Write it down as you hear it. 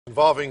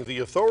Involving the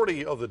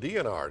authority of the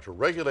DNR to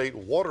regulate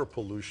water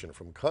pollution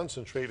from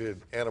concentrated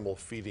animal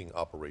feeding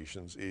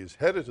operations is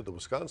headed to the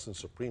Wisconsin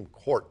Supreme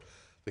Court.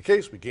 The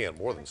case began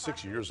more than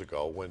 6 years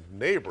ago when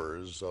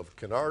neighbors of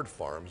Kinnard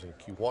Farms in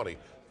Kewanee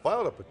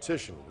filed a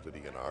petition with the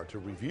DNR to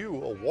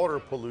review a water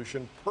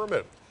pollution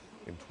permit.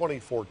 In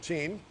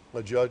 2014,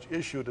 a judge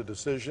issued a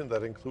decision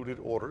that included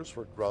orders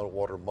for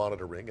groundwater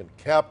monitoring and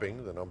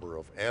capping the number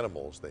of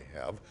animals they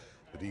have.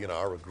 The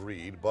DNR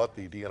agreed, but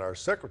the DNR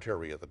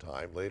secretary at the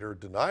time later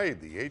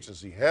denied the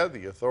agency had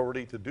the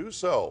authority to do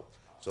so.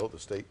 So the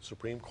state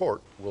Supreme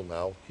Court will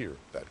now hear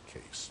that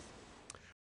case.